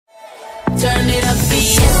Turn it up,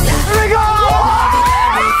 fiesta. Here we go!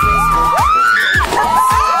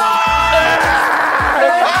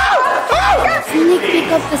 Sneak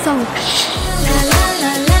peek of the song.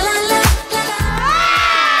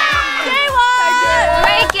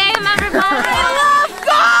 Great game, everybody!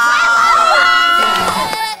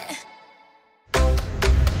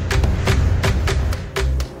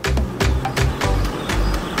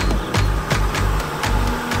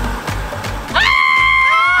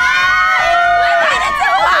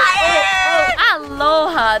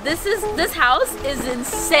 Aloha! This house is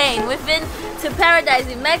insane. We've been to Paradise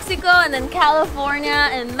in Mexico, and then California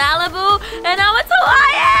and Malibu, and now it's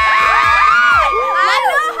Hawaii!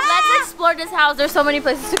 Let's explore this house. There's so many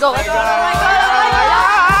places to go. Oh my god!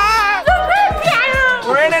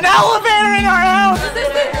 We're in an elevator in our house! Is this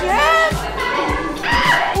the jet?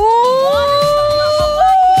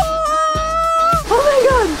 Oh my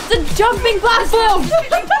god! It's a jumping platform!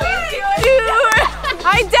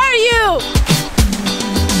 I dare you!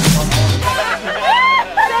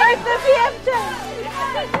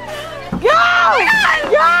 Go!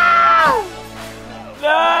 Go!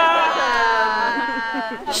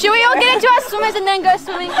 Should we all get into our swimmers and then go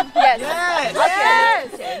swimming? Yes.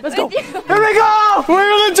 Yes! Let's go! Here we go! We're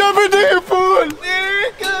gonna jump into your pool!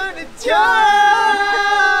 We're gonna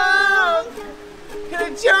jump!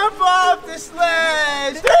 Gonna jump off the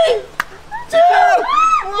sledge! 3, 2,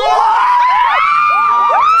 1!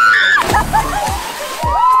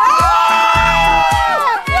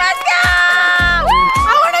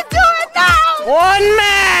 One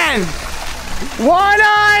man, one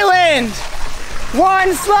island,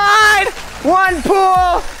 one slide, one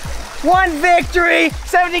pool, one victory,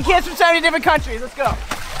 70 kids from 70 different countries. Let's go.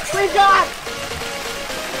 We got.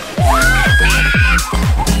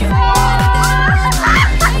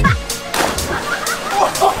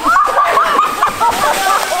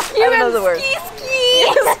 I don't know the word.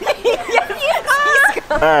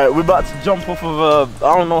 Alright, we're about to jump off of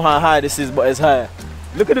I don't know how high this is, but it's high.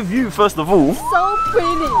 Look at the view first of all. So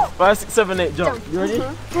pretty. 5, 6, 7, 8, jump. You ready?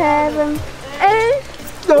 7, 8.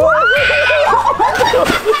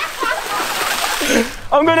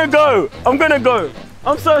 I'm gonna go. I'm gonna go.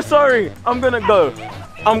 I'm so sorry. I'm gonna go.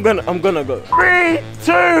 I'm gonna go. 3,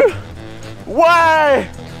 2, 1.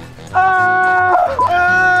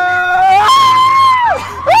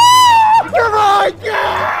 Come on,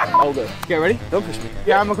 yeah! I'll go. Okay, ready? Don't push me.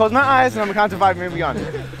 Yeah, I'm gonna close my eyes and I'm gonna count to 5 and beyond.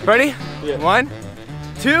 Ready? Yeah. 1,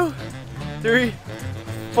 2, 3,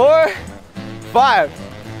 4, 5.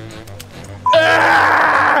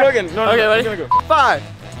 Go again. No, Okay, ready? Go. 5,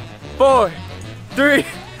 4, 3,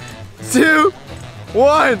 2,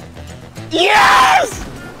 1. Yes!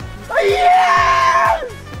 Yes!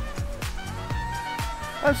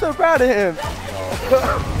 I'm so proud of him.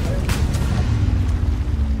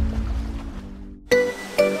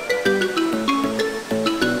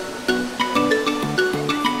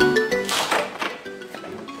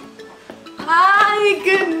 Hi,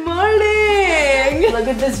 good morning! Look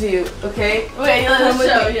at this view, okay? Wait, let's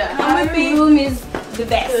show, yeah. Our room is the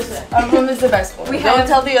best. Our room is the best one. Don't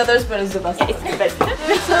tell the others, but it's the best one. It's the best.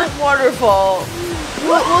 It's a waterfall.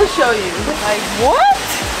 We'll show you. Like, what?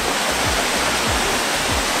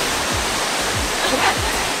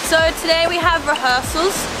 So today we have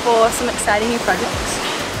rehearsals for some exciting new projects.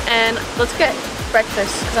 And let's get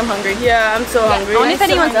breakfast because I'm hungry. Yeah, I'm so hungry. I wonder if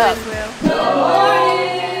anyone's up.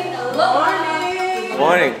 Good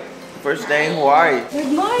morning. First day in Hawaii.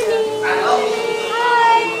 Good morning.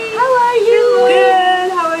 Hi. How are you?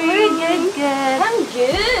 Good. How are you? We're good. I'm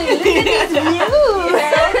good. Look at this view.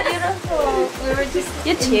 So beautiful. We were just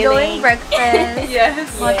enjoying breakfast. Yes.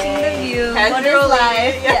 Watching the view. What is Casually.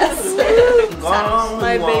 life? Yes.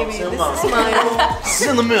 My baby. This is mine.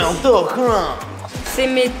 Cimento crunch.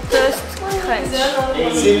 Cimento crunch.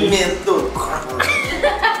 Cimento crunch.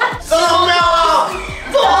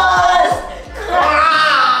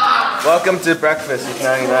 Welcome to breakfast with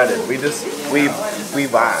Canal United. We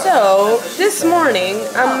vibe. So, this morning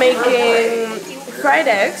I'm making fried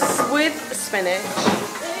eggs with spinach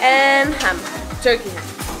and ham, turkey ham.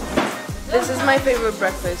 This is my favorite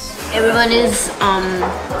breakfast. Everyone is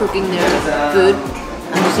cooking their food.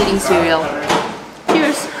 I'm just eating cereal.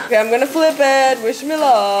 Cheers. Okay, I'm gonna flip it. Wish me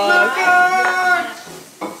luck.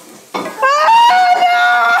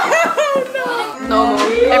 No,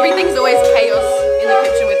 everything's always chaos in the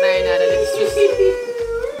kitchen with Legendado. It's just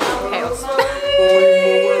chaos.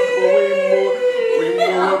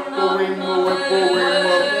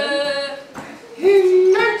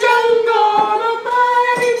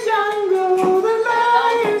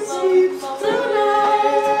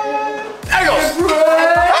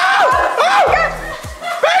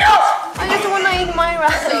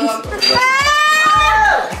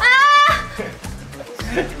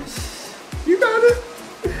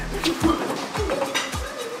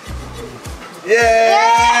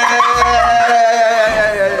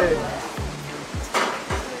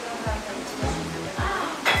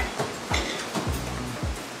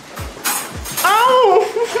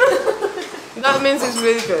 means it's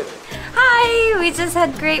really good. Hi, we just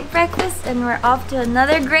had great breakfast and we're off to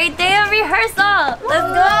another great day of rehearsal.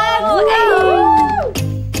 Let's go!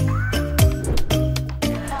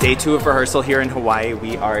 Day 2 of rehearsal here in Hawaii.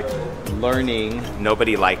 We are learning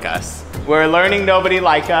Nobody Like Us. We're learning Nobody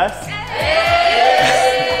Like Us.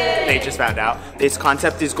 They just found out. This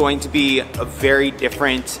concept is going to be a very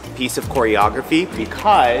different piece of choreography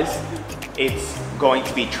because it's going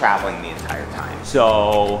to be traveling the entire time.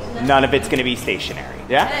 So none of it's going to be stationary.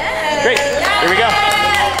 Yeah? Great. Here we go.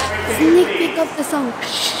 Sneak peek of the song.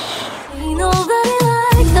 Ain't nobody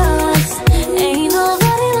like us. Ain't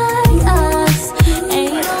nobody like us.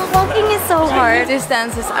 Walking is so hard. This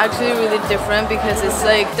dance is actually really different because it's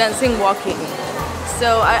like dancing walking.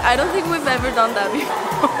 So I don't think we've ever done that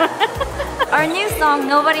before. Our new song,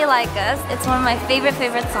 Nobody Like Us, it's one of my favorite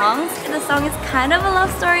songs. The song is kind of a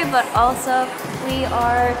love story, but also we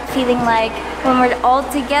are feeling like when we're all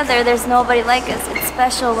together, there's nobody like us. It's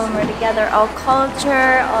special when we're together. Our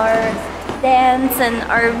culture, our dance, and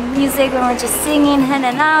our music, when we're just singing,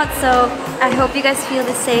 hanging out. So I hope you guys feel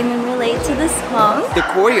the same and relate to this song. The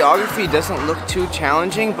choreography doesn't look too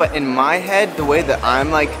challenging, but in my head, the way that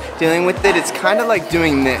I'm like dealing with it, it's kind of like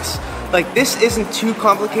doing this. Like this isn't too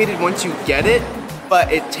complicated once you get it,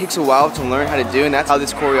 but it takes a while to learn how to do, and that's how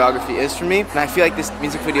this choreography is for me. And I feel like this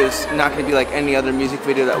music video is not going to be like any other music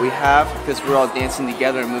video that we have because we're all dancing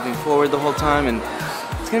together and moving forward the whole time, and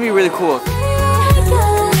it's going to be really cool.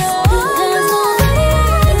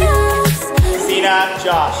 Sina,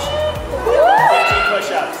 Josh, 15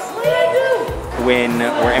 push-ups. When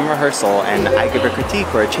we're in rehearsal and I give a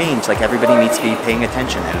critique or a change, like everybody needs to be paying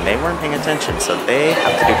attention, and they weren't paying attention, so they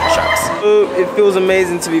have to do push-ups. It feels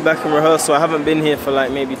amazing to be back in rehearsal. I haven't been here for like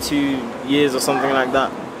maybe 2 years or something like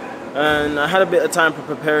that. And I had a bit of time to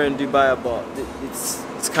prepare in Dubai, but it's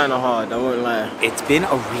kind of hard, I won't lie. It's been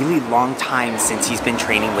a really long time since he's been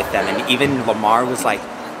training with them, and even Lamar was like,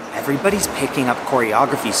 everybody's picking up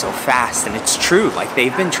choreography so fast, and it's true. Like,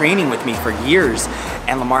 they've been training with me for years,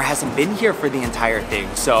 and Lamar hasn't been here for the entire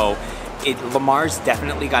thing. So Lamar's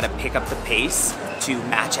definitely got to pick up the pace to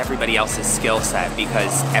match everybody else's skill set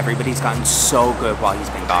because everybody's gotten so good while he's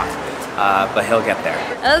been gone. But he'll get there.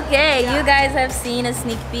 Okay, you guys have seen a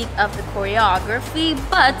sneak peek of the choreography,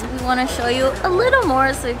 but we want to show you a little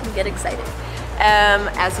more so you can get excited.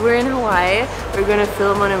 As we're in Hawaii, we're gonna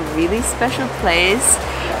film on a really special place.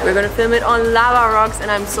 We're gonna film it on lava rocks, and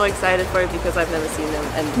I'm so excited for it because I've never seen them.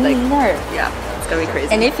 And like, yeah, it's gonna be crazy.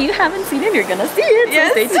 And if you haven't seen it, you're gonna see it.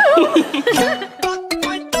 Yes. So stay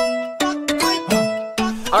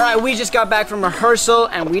tuned. All right, we just got back from rehearsal,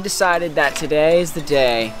 and we decided that today is the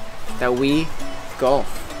day that we golf.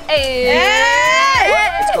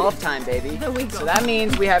 It's golf time, baby. So that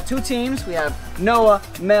means we have 2 teams. We have Noah,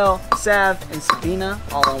 Mel, Sav, and Sabina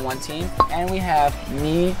all on one team. And we have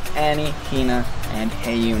me, Annie, Hina, and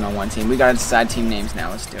Haeyoon on one team. We gotta decide team names now.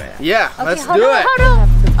 Let's do it. Yeah, let's do it.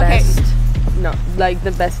 The best, no, like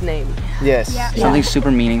the best name. Yes. Yeah. Something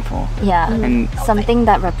super meaningful. Yeah, And something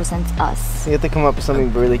that represents us. you have to come up with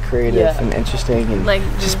something really creative and interesting and Like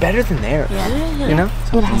just better than theirs. You know?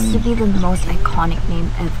 It has to be the most iconic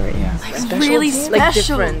name ever. Yeah. really special, like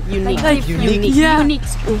different, unique, unique. Yeah. Unique.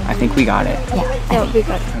 I think we got it. Yeah, we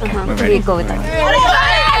got it. We're ready. We go with that.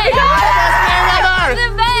 The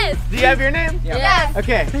best! Do you have your name? Yeah. Yes.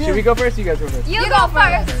 Okay, should we go first? You guys go first. You go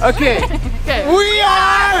first. Okay. We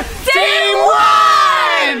are Team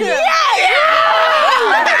 1! Yeah!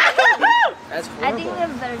 That's horrible. I think we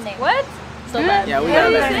have a better name. What? So bad. Yeah, we got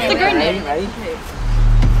a better It's name. a great name. Ready?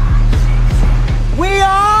 We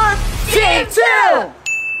are Team 2!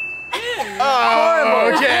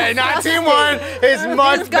 Oh, okay. Not Team 1 is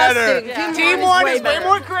much better. Yeah. Team 1 is way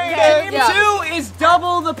more creative. Team 2 is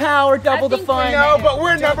double the power, double the fun. No, but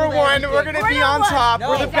we're number 1. We're gonna be on top.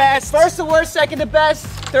 We're the best. First the worst, second the best,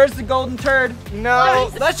 third's the golden turd. No,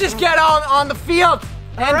 let's just get on the field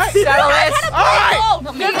and settle this. All right.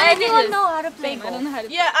 Does anyone know how to play golf?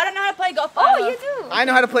 Yeah, I don't know how to play golf. Oh, you do? I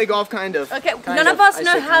know how to play golf, kind of. Okay, Kind none of. of us I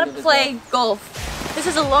know say how kind to of as play golf. This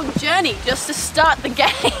is a long journey just to start the game.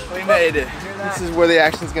 We made it. This is where the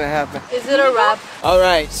action's gonna happen. Is it a wrap? All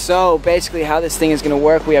right, so basically how this thing is gonna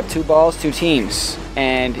work, we have 2 balls, 2 teams.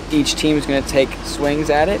 And each team is gonna take swings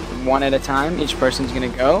at it, 1 at a time. Each person's gonna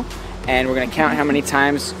go. And we're gonna count how many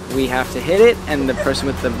times we have to hit it. And the person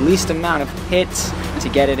with the least amount of hits to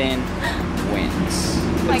get it in wins.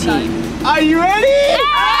 The team. Are you ready?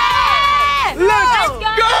 Yeah! Let's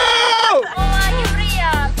go!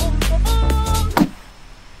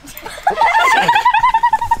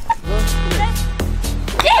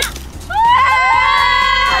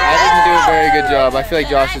 I didn't do a very good job. I feel like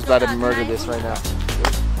Josh is about to murder this right now.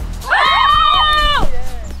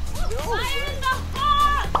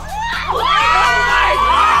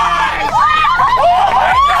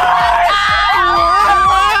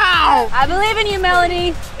 I believe in you,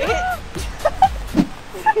 Melanie. Wait,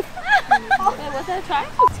 what's that try?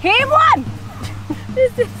 Team 1!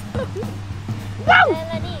 This is so... Woo!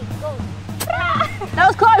 Melanie, go. That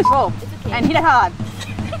was close. Roll. Okay. And hit it hard.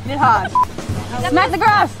 Hit it hard. Smack the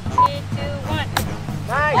grass. 3, 2, 1.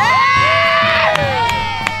 Nice.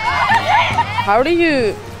 How do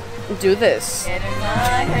you do this? You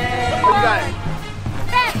got it.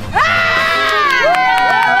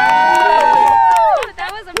 That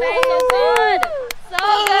was amazing. So good. So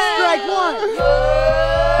good. Strike 1.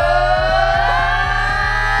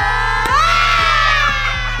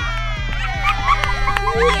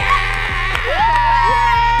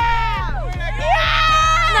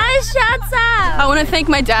 Nice shots, Sam. I want to thank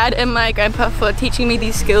my dad and my grandpa for teaching me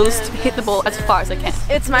these skills to hit the ball as far as I can.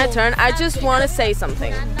 It's my turn. I just want to say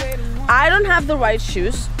something. I don't have the right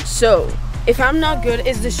shoes, so if I'm not good,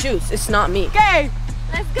 it's the shoes. It's not me. Okay.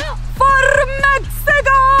 Let's go. For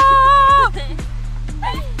Mexico!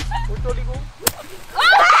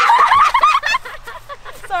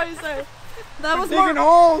 Sorry. That was Digging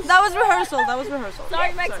holes. That was rehearsal.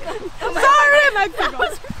 Sorry, Mexico. Sorry, Mexico.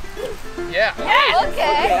 Yeah.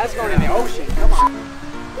 Okay. That's going in the ocean. Come on.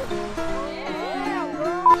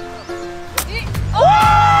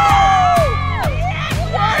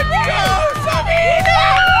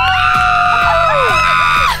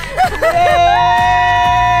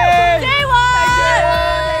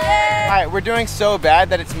 Alright, we're doing so bad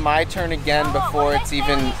that it's my turn again before it's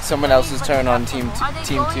even someone else's turn on team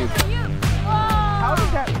 2. How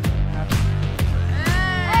does that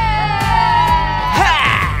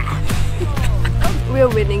We're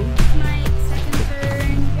winning.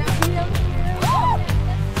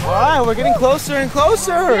 Alright, we're getting closer and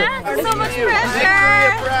closer. There's so much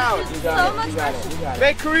pressure. Proud. You got So much pressure.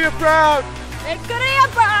 Make Korea proud. Make Korea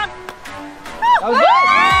proud.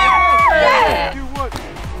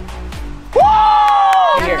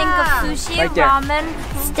 Think of sushi, Right there. ramen,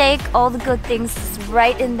 steak, all the good things is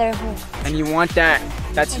right in their home. And you want that.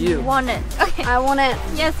 That's You you. want it. Okay. I want it.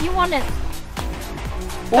 Yes, you want it.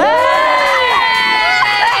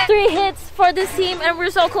 3 hits for this team, and we're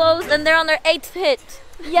so close, and they're on their 8th hit.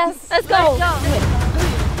 Yes, let's go.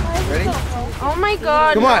 Ready? Oh my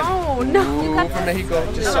god. Come on. No. Ooh, from Mexico.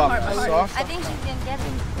 Just soft. Soft. I think she can get it.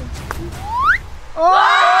 Oh!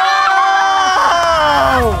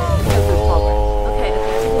 Okay.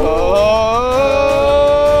 Oh!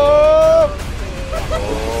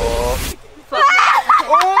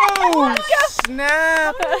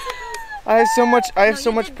 Snap! I have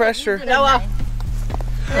so much pressure. Noah.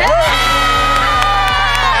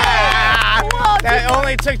 That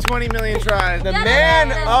only took 20 million tries. The Yeah, man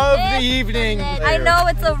the of man. the evening. I know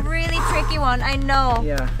it's a really tricky one. I know.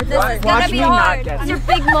 Yeah. This is gonna be hard. It's your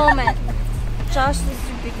big moment. Josh, this is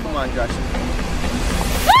your big Come moment. on, Josh.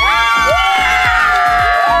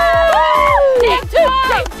 Team 2!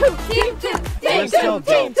 Team 2! We're still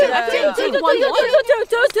dope.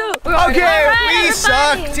 Okay, we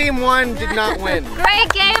suck. Team 1 did not win. Great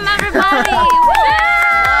game, everybody! Woo!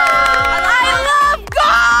 I love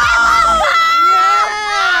gold!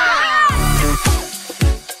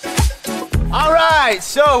 Alright,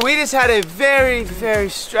 so we just had a very, very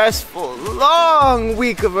stressful, long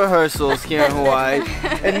week of rehearsals here in Hawaii.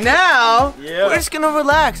 And now, we're just gonna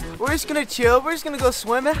relax. We're just gonna chill. We're just gonna go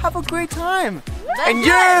swim and have a great time. And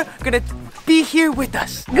you're gonna be here with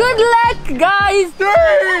us. Good luck, guys! 3,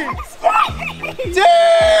 2, 1!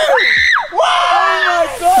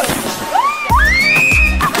 Oh my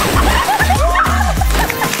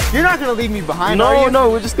God! You're not gonna leave me behind, are you? No,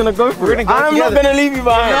 we're just gonna go for We're it. gonna go I'm together. not gonna leave you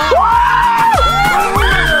behind.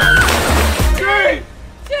 3,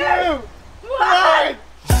 2, 1!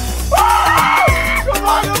 Come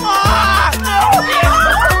on, come on!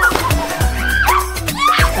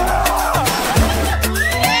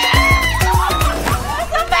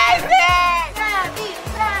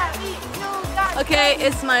 Okay,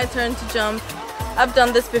 it's my turn to jump. I've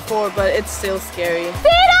done this before, but it's still scary.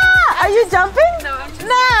 Are you jumping? No, I'm just...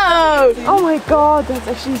 No! Oh my god, that's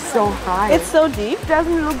actually so high. It's so deep. It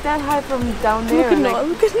doesn't look that high from down there. Look at Noah,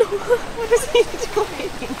 look at Noah. What is he doing?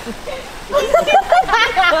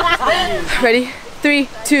 Ready? 3,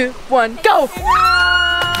 2, 1, go!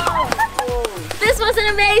 This was an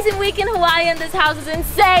amazing week in Hawaii, and this house is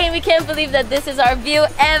insane. We can't believe that this is our view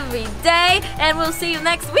every day, and we'll see you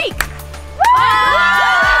next week.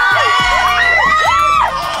 Bye!